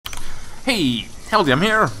Hey, HelDM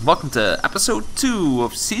here. Welcome to episode 2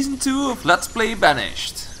 of season 2 of Let's Play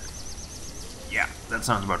Banished. Yeah, that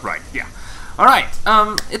sounds about right, yeah. Alright,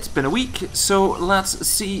 it's been a week, so let's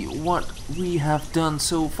see what we have done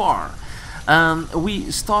so far.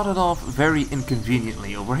 We started off very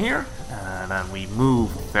inconveniently over here, and then we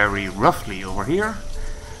moved very roughly over here,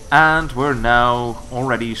 and we're now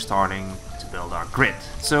already starting to build our grid.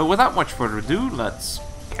 So without much further ado, let's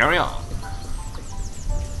carry on.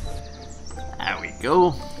 There we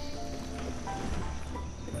go.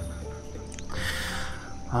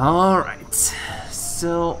 Alright,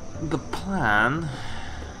 so the plan...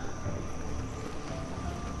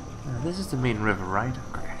 this is the main river, right?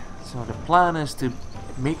 Okay. So the plan is to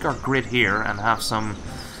make our grid here and have some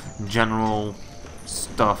general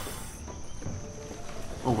stuff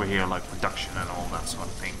over here, like production and all that sort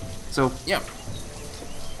of thing. So, yeah.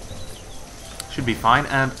 Should be fine,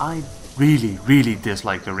 and I really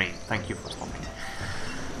dislike the rain. Thank you for stopping.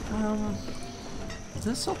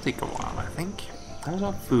 This will take a while, I think. How's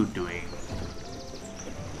our food doing?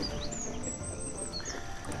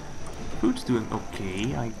 Food's doing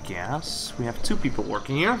okay, I guess. We have 2 people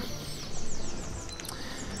working here.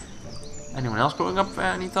 Anyone else growing up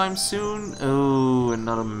anytime soon? Oh,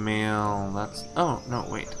 another male. That's... oh, no,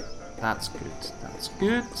 wait. That's good. That's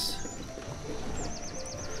good.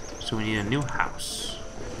 So we need a new house.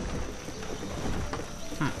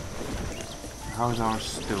 How's our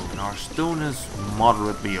stone? Our stone is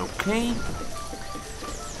moderately okay.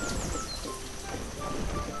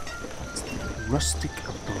 Rustic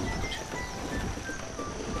abode.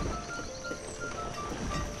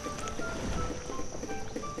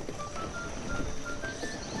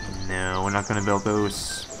 No, we're not gonna build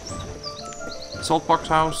those. Saltbox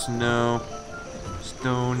house? No.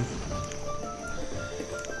 Stone.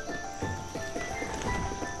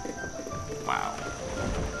 Wow.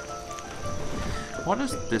 What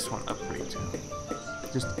does this one upgrade to?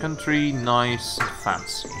 Just country, nice,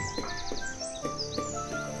 fancy.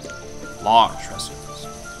 Large residence.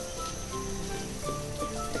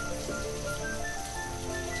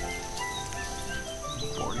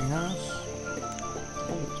 Boarding house.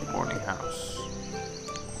 Old boarding house.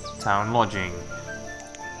 Town lodging.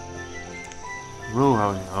 Row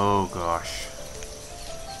housing. Oh gosh.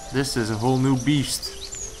 This is a whole new beast.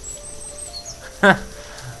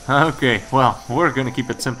 Okay, well, we're gonna keep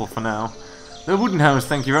it simple for now. The wooden house,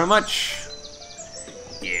 thank you very much.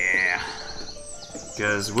 Yeah.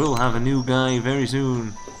 Because we'll have a new guy very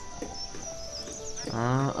soon.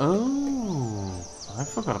 Oh, I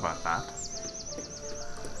forgot about that.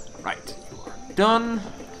 Right, you are done.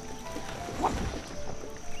 What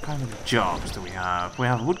kind of jobs do we have? We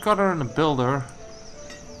have a woodcutter and a builder.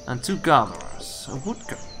 And 2 gatherers. A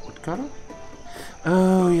woodcutter?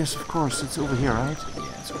 Oh, yes, of course, it's over here, right?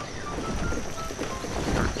 Yeah, it's over here.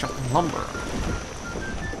 They're chopping lumber.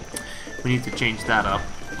 We need to change that up,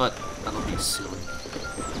 but that'll be soon.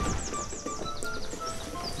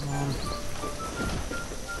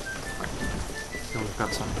 So we've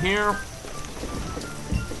got some here.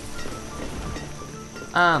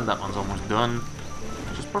 And that one's almost done,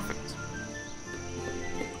 which is perfect.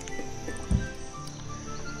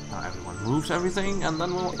 Now everyone moves everything, and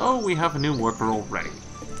then we'll... oh, we have a new worker already.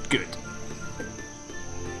 Good.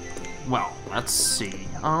 Well, let's see.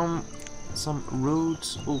 Some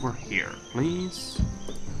roads over here, please.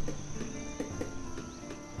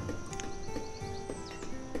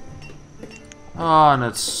 Oh, and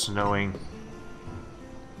it's snowing.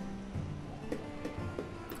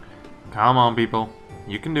 Come on, people.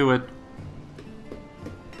 You can do it.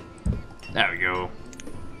 There we go.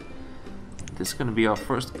 This is gonna be our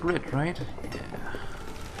first grid, right? Yeah.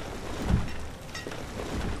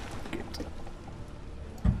 Good.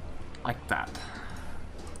 Like that.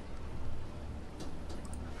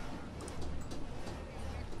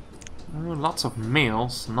 Lots of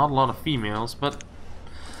males, not a lot of females, but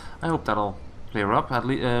I hope that'll clear up. At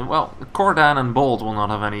least, well, Cordan and Bolt will not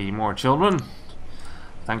have any more children.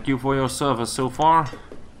 Thank you for your service so far.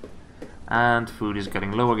 And food is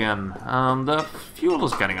getting low again. The fuel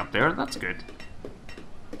is getting up there, that's good.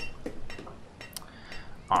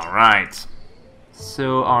 Alright.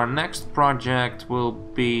 So our next project will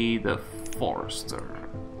be the Forester.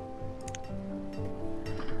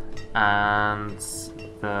 And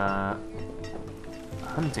the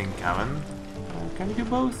hunting cabin. Can we do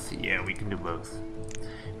both? Yeah, we can do both.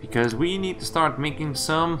 Because we need to start making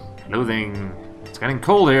some clothing. It's getting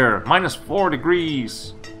cold here. -4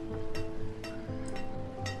 degrees.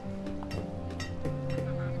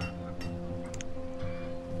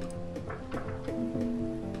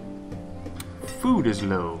 Food is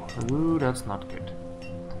low. Ooh, that's not good.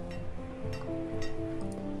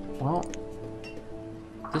 Well,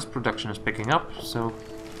 this production is picking up, so it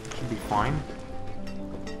should be fine.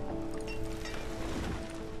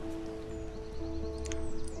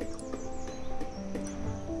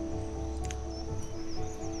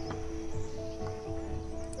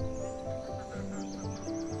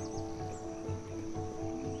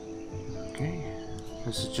 Okay,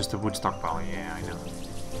 this is just a wood stockpile, yeah, I know.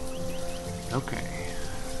 Okay,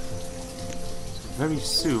 so very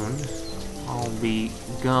soon I'll be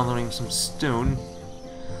gathering some stone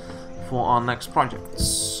for our next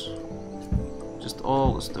projects. Just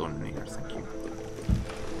all the stone in here, thank you.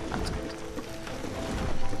 That's good.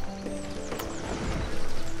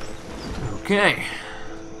 Okay,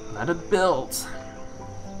 let it build.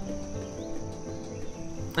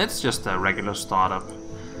 It's just a regular startup.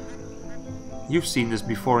 You've seen this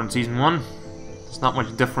before in Season 1. There's not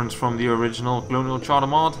much difference from the original Colonial charter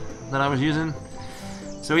mod that I was using.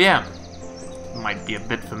 So yeah, it might be a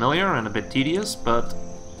bit familiar and a bit tedious, but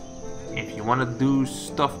if you want to do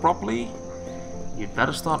stuff properly, you'd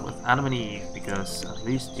better start with Adam and Eve, because at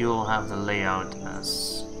least you'll have the layout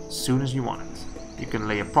as soon as you want it. You can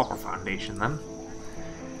lay a proper foundation then.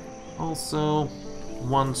 Also,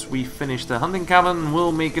 once we finish the hunting cabin,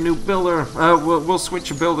 we'll make a new builder. We'll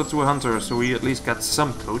switch a builder to a hunter, so we at least get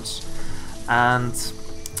some coats. And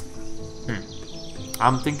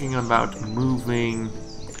I'm thinking about moving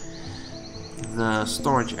the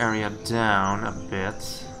storage area down a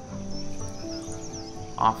bit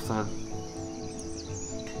after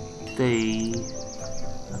they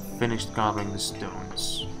have finished gathering the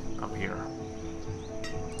stones up here.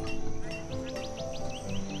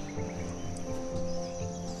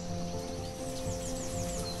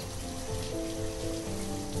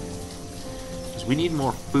 We need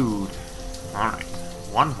more food. Alright,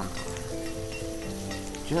 one hunter.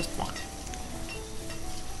 Just one.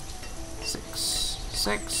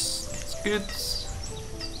 6. That's good.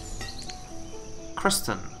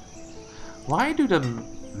 Kristen. Why do the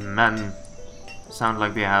men sound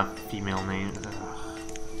like they have female names?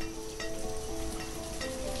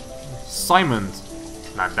 Simon.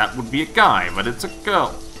 Now that would be a guy, but it's a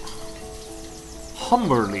girl.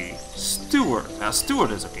 Humberly. Stewart.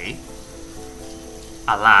 Stewart is okay.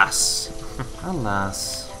 Alas.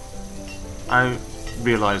 Alas. I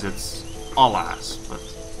realize it's alas, but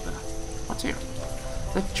what's here?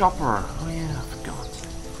 The chopper. Oh yeah, I forgot.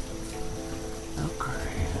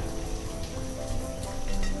 Okay.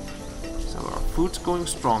 So our food's going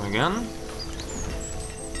strong again.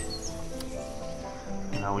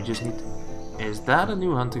 Now we just need... Is that a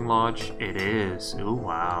new hunting lodge? It is. Oh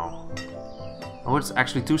wow. Oh, it's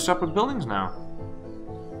actually 2 separate buildings now.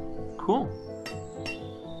 Cool.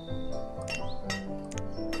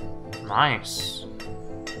 Nice.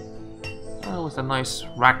 Oh, with a nice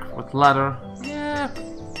rack with ladder. Yeah.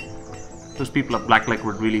 Those people at Black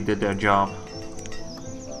Liquid really did their job.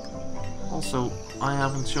 Also, I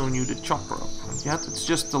haven't shown you the chopper up yet. It's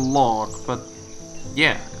just a log, but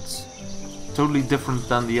yeah, it's totally different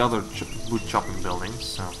than the other wood chopping buildings.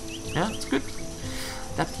 So yeah, it's good.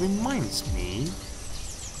 That reminds me,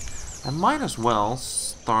 I might as well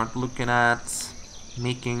start looking at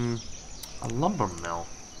making a lumber mill.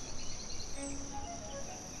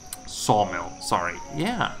 Sawmill, sorry.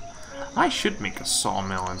 Yeah, I should make a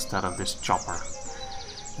sawmill instead of this chopper.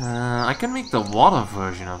 I can make the water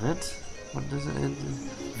version of it. What is it?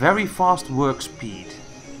 Very fast work speed.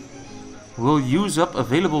 Will use up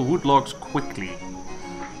available wood logs quickly.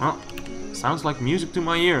 Well, sounds like music to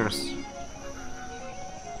my ears.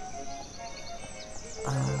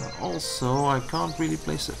 Also, I can't really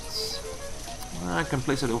place it. I can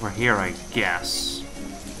place it over here, I guess.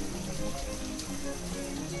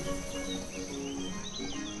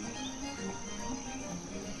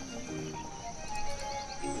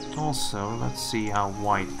 Also, let's see how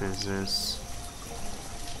white this is.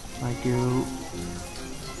 I go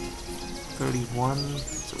 31,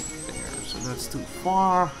 it's over there, so that's too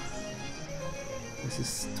far. This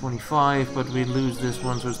is 25, but we lose this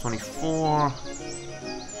one, so it's 24.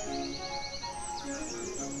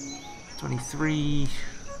 23.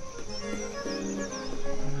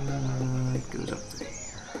 It goes up to here.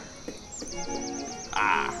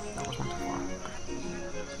 Ah, that was one too far.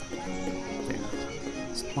 There.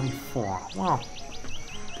 It's 24. Well,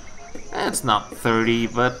 it's not 30,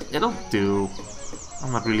 but it'll do.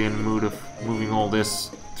 I'm not really in the mood of moving all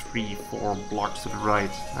this 3-4 blocks to the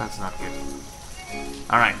right. That's not good.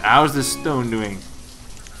 Alright, how's this stone doing?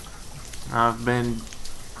 I've been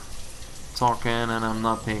talking and I'm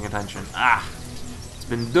not paying attention. Ah! It's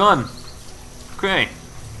been done! Okay.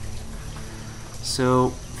 So,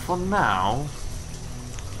 for now,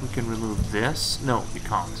 We can remove this. No, we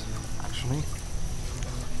can't, actually.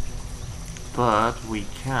 But we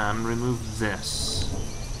can remove this.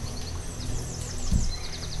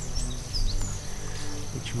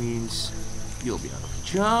 Which means you'll be out of a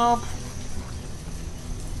job.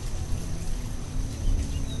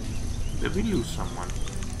 Did we lose someone?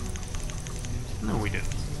 No, we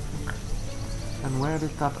didn't. Okay. And where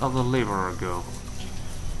did that other laborer go?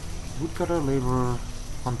 Woodcutter, laborer,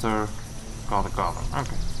 hunter, gather.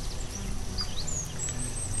 Okay.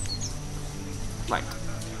 Light.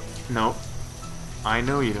 No. I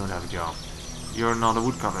know you don't have a job. You're not a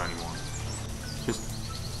woodcutter anymore. Just...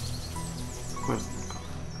 Where's the woodcutter?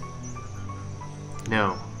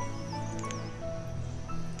 No.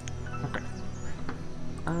 Okay.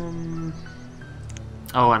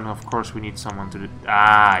 Oh, and of course we need someone to do...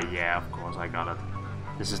 Ah, yeah, of course, I got it.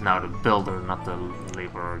 This is now the builder, not the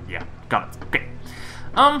laborer. Yeah, got it. Okay.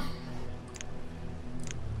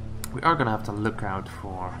 We are gonna have to look out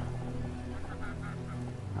for...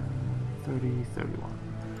 30, 31.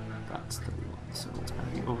 That's 31, so it's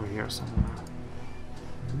gonna be over here somewhere.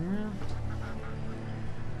 Yeah.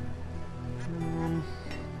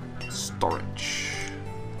 Storage.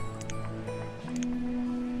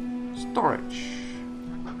 Storage.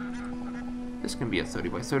 This can be a 30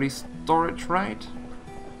 by 30 storage, right?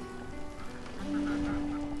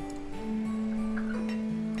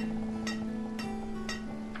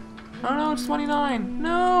 Oh no, it's 29!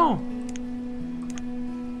 No!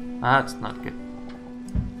 That's not good.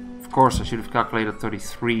 Of course, I should have calculated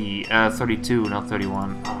 32, not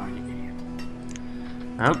 31. Oh, you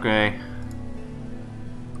idiot. Okay.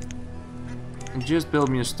 Just build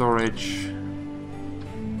me a storage.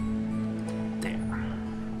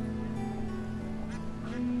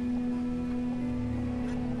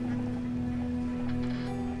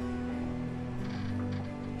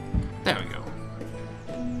 There we go.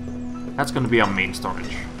 That's going to be our main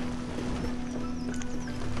storage.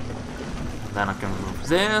 Then I can remove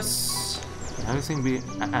this.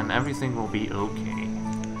 And everything will be okay.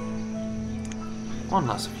 One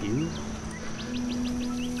last view.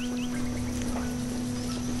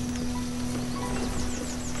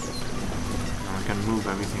 Now I can move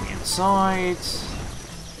everything inside.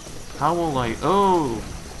 How will I... Oh!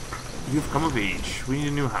 You've come of age. We need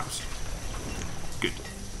a new house. Good.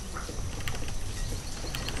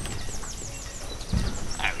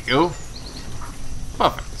 There we go.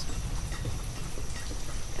 Perfect.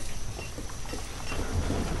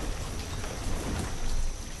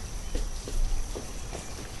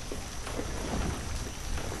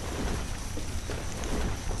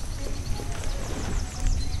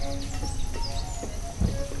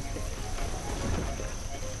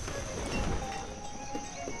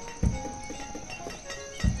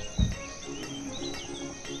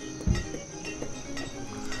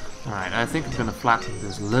 Alright, I think I'm gonna flatten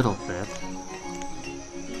this a little bit.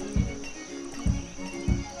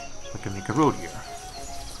 I can make a road here.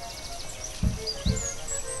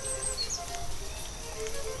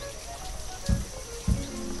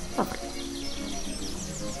 Perfect.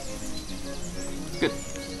 Good.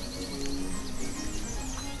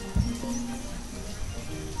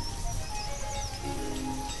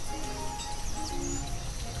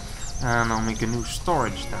 And I'll make a new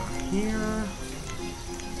storage down here.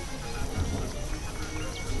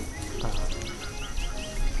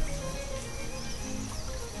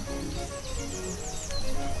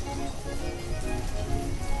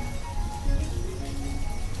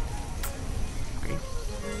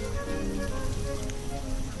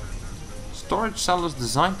 Storage cell is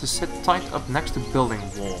designed to sit tight up next to building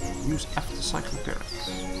wall. Use F to cycle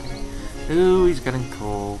appearance. Ooh, he's getting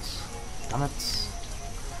cold. Damn it.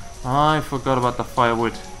 I forgot about the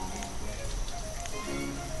firewood.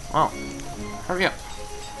 Well, hurry up.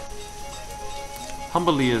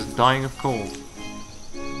 Humbly is dying of cold.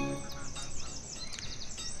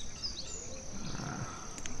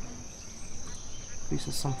 At least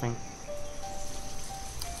it's something.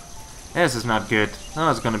 This is not good.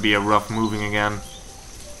 Oh, it's gonna be a rough moving again.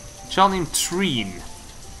 Shall name Treen.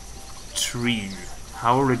 Treen.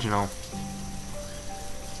 How original.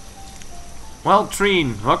 Well,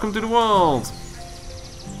 Treen, welcome to the world.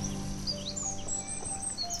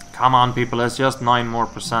 Come on, people, it's just 9% more.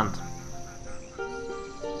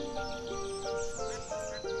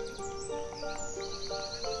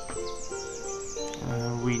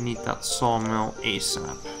 We need that sawmill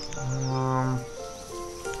ASAP.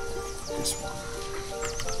 This one.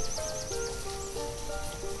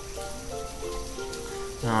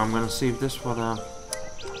 Now I'm gonna save this for the...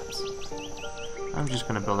 I'm just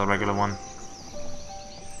gonna build a regular one.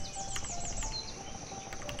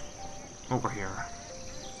 Over here.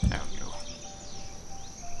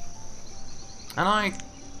 And I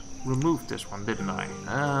removed this one, didn't I?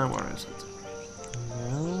 Where is it?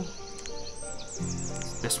 No.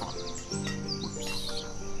 It's this one. Whoops.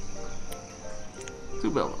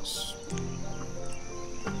 2 bills.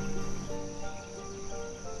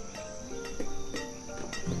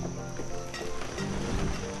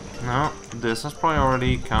 No, this has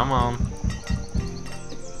priority, come on.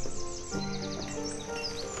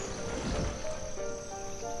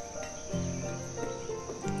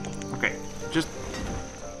 Okay, just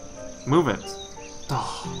move it.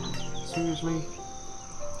 Oh, seriously?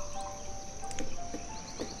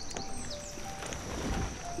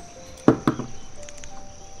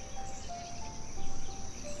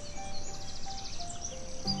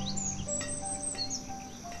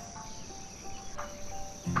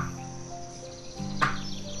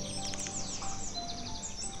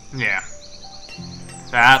 Yeah,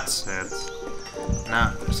 that's it.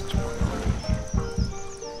 Now this is one.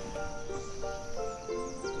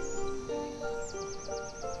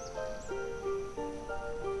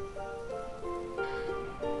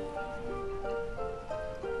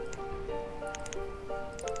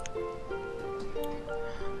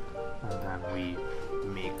 And then we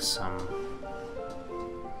make some.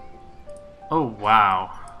 Oh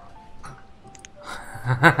wow.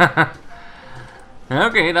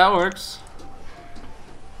 Okay, that works.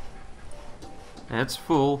 It's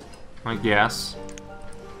full, I guess.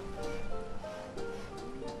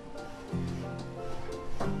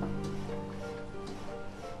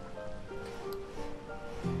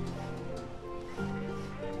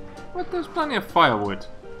 But there's plenty of firewood.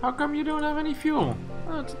 How come you don't have any fuel?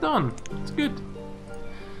 Oh, it's done. It's good.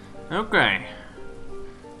 Okay.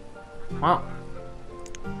 Well,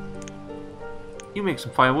 you make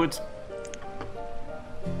some firewood.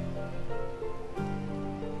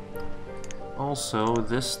 Also,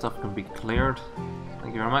 this stuff can be cleared.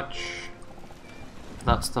 Thank you very much.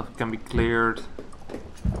 That stuff can be cleared.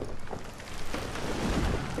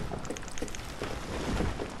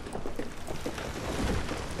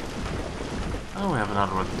 Oh, we have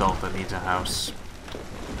another adult that needs a house.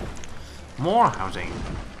 More housing.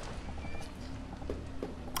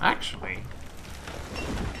 Actually,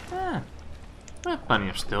 we have plenty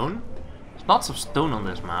of stone. There's lots of stone on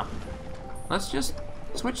this map. Let's just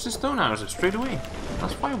switch to stone houses straight away.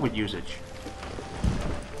 That's firewood usage.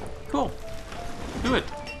 Cool. Do it.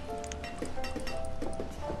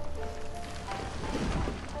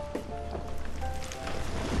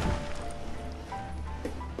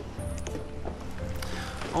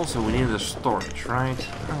 Also, we need a storage, right?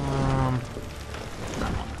 That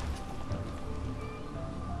one.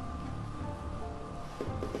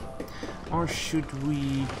 Or should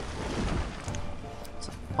we? It's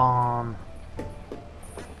a barn.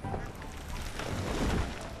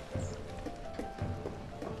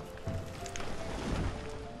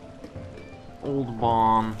 Old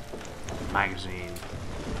barn. Magazine.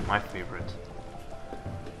 My favorite.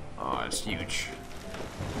 Oh, it's huge.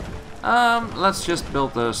 Let's just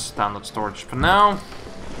build the standard storage for now.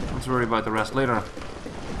 Let's worry about the rest later.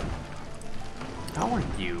 How are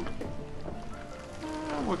you?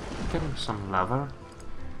 We're getting some leather.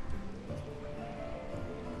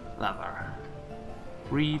 Leather.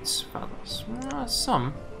 Reeds, feathers.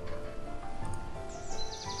 Some.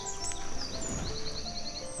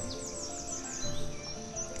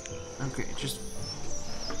 Okay, just...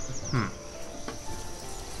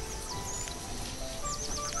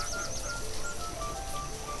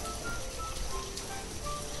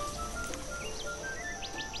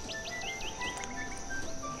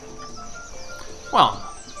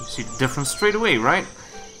 Well, you see the difference straight away, right?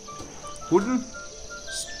 Wooden,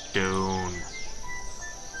 stone.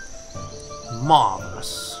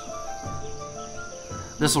 Marvelous.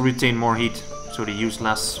 This will retain more heat, so they use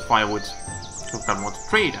less firewood. I've got more to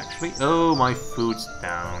trade, actually. Oh, my food's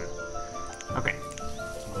down. Okay,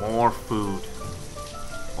 more food.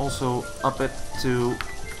 Also, up it to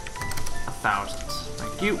 1,000.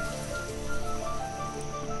 Thank you.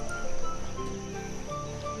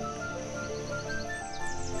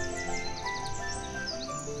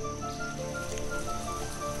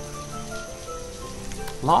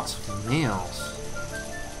 Lots of meals.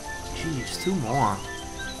 Jeez, 2 more.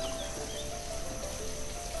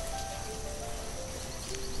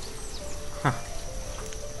 Huh.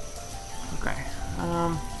 Okay.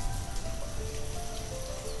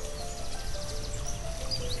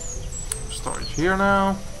 Storage here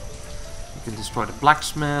now. We can destroy the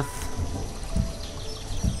blacksmith.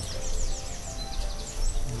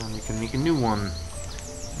 And then we can make a new one.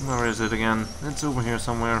 Where is it again? It's over here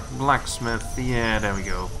somewhere. Blacksmith. Yeah, there we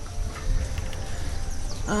go.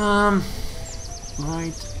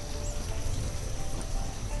 Right.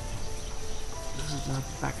 Does it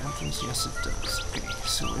have a back entrance? Yes, it does. Okay,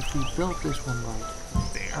 so if we build this one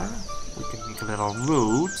right there, we can make a little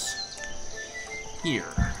road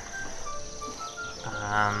here.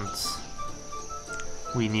 And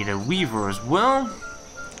we need a weaver as well.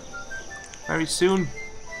 Very soon.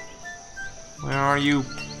 Where are you?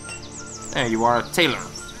 There you are, a tailor.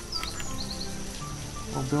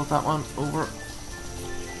 We'll build that one over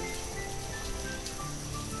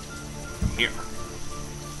here.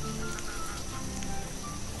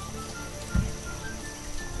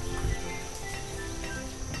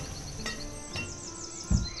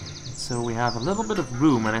 So we have a little bit of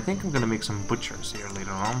room, and I think I'm gonna make some butchers here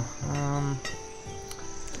later on.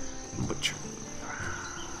 Butcher.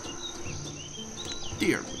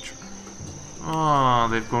 Deer butcher. Oh,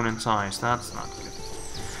 they've grown in size. That's not good.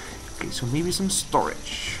 Okay, so maybe some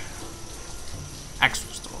storage.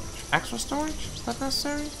 Extra storage. Extra storage? Is that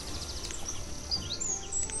necessary?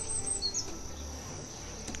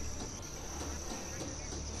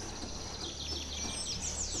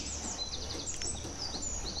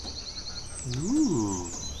 Ooh.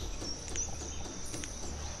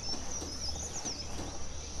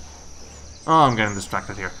 Oh, I'm getting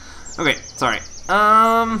distracted here. Okay, sorry.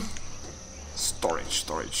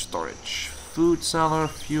 Storage. Food cellar,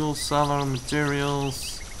 fuel cellar,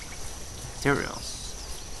 materials.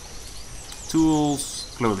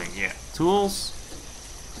 Tools, clothing, yeah. Tools.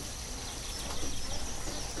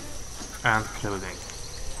 And clothing.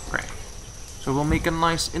 Great. So we'll make a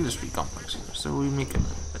nice industry complex here. So we make a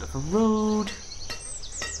bit of a road.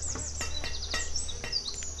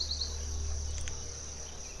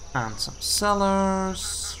 And some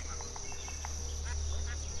cellars.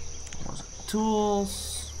 More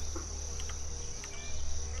tools.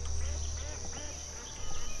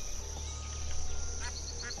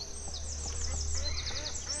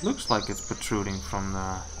 Looks like it's protruding from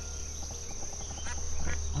the...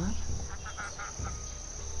 Wait, what?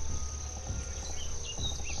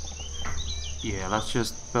 Yeah, let's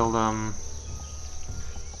just build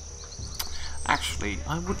Actually,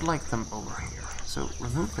 I would like them over here. So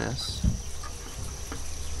remove this.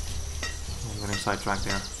 I'm getting sidetracked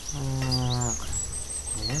there.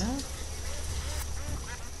 Yeah.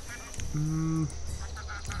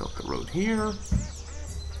 Build the road here.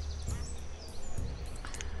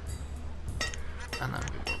 And then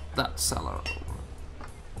we build that cellar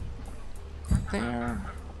over there.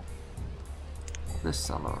 This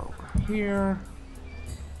cellar over here.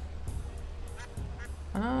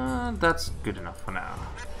 That's good enough for now.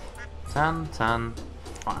 10, 10,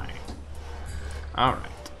 fine.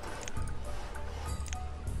 Alright.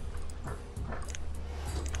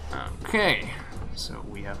 Okay, so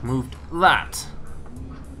we have moved that.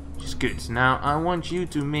 Which is good. Now I want you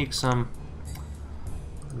to make some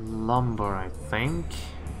lumber, I think,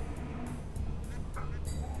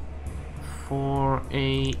 for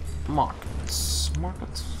a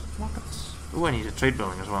market. Oh, I need a trade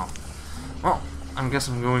building as well. Well, I guess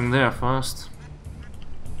I'm going there first.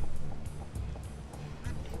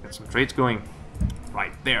 Get some trades going.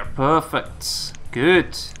 Right there, perfect.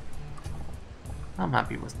 Good. I'm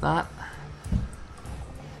happy with that.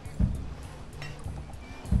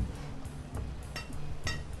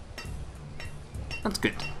 That's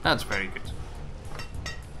good. That's very good.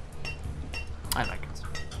 I like it.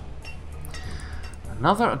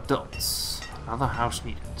 Another adult. Another house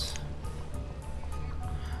needed.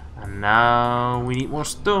 And now we need more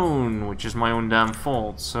stone, which is my own damn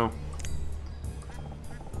fault, so...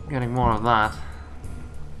 Getting more of that.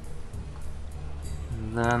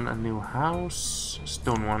 And then a new house. A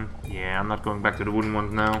stone one. Yeah, I'm not going back to the wooden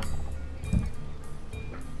ones now.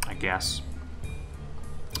 I guess.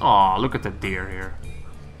 Aw, look at the deer here.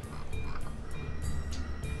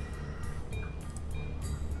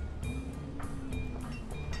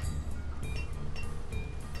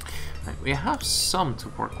 Right, we have some to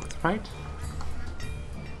work with, right?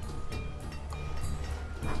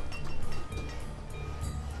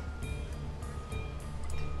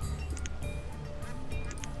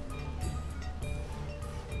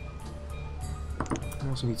 I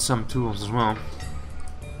also need some tools as well.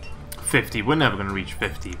 50, we're never gonna reach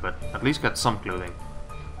 50, but at least got some clothing.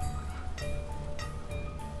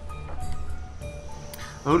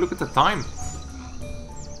 Oh, look at the time.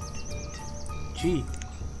 Gee.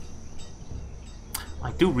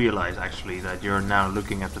 I do realize actually that you're now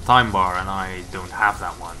looking at the time bar and I don't have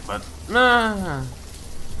that one, but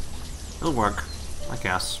it'll work, I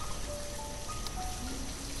guess.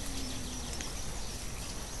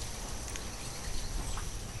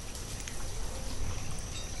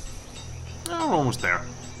 We're almost there.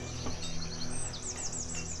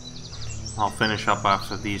 I'll finish up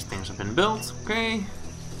after these things have been built. Okay.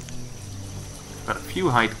 Got a few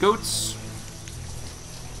hide goats.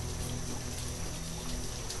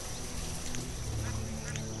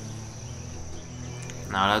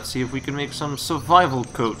 Now let's see if we can make some survival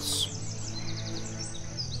coats.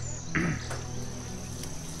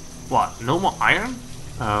 What? No more iron?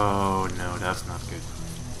 Oh no, that's not good.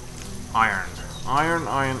 Iron. Iron,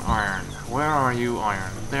 iron, iron. Where are you,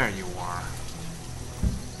 iron? There you are.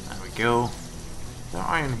 There we go. There's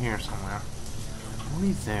iron here somewhere.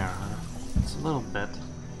 Only there, huh? It's a little bit.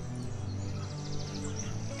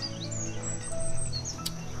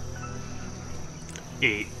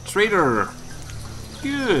 A trader!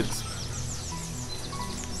 Good!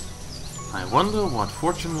 I wonder what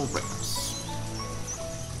fortune will bring us.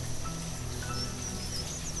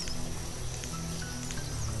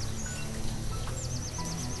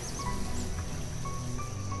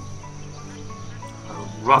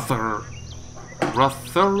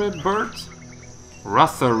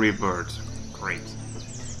 Rotheribird. Great.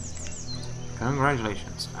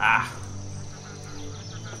 Congratulations. Ah.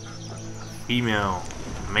 Female.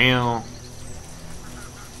 Male.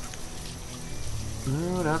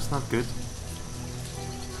 No, that's not good.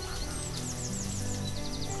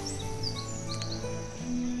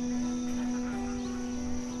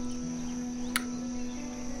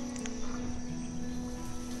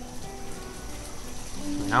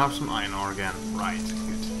 We now have some iron ore again. Right,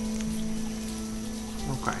 good.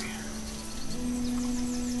 Okay.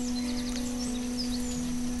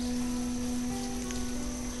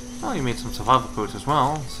 Well, you made some survival coats as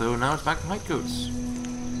well, so now it's back to hide coats.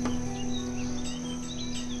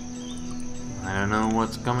 I don't know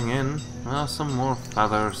what's coming in. Well, some more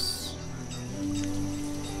feathers.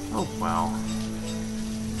 Oh well.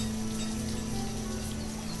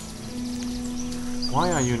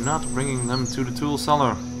 Why are you not bringing them to the tool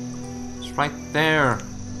cellar? It's right there.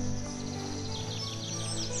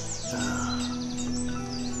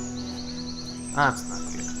 That's not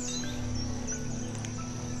good.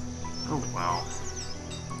 Oh well.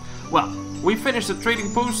 Well, we finished the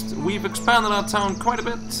trading post. We've expanded our town quite a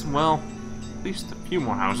bit. Well, at least a few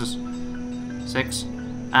more houses. 6.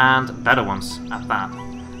 And better ones at that.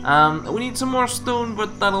 We need some more stone,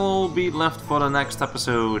 but that'll all be left for the next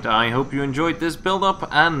episode. I hope you enjoyed this build-up,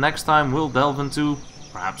 and next time we'll delve into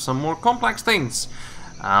perhaps some more complex things.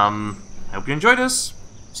 Hope you enjoyed this.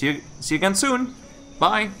 See you again soon.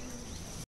 Bye.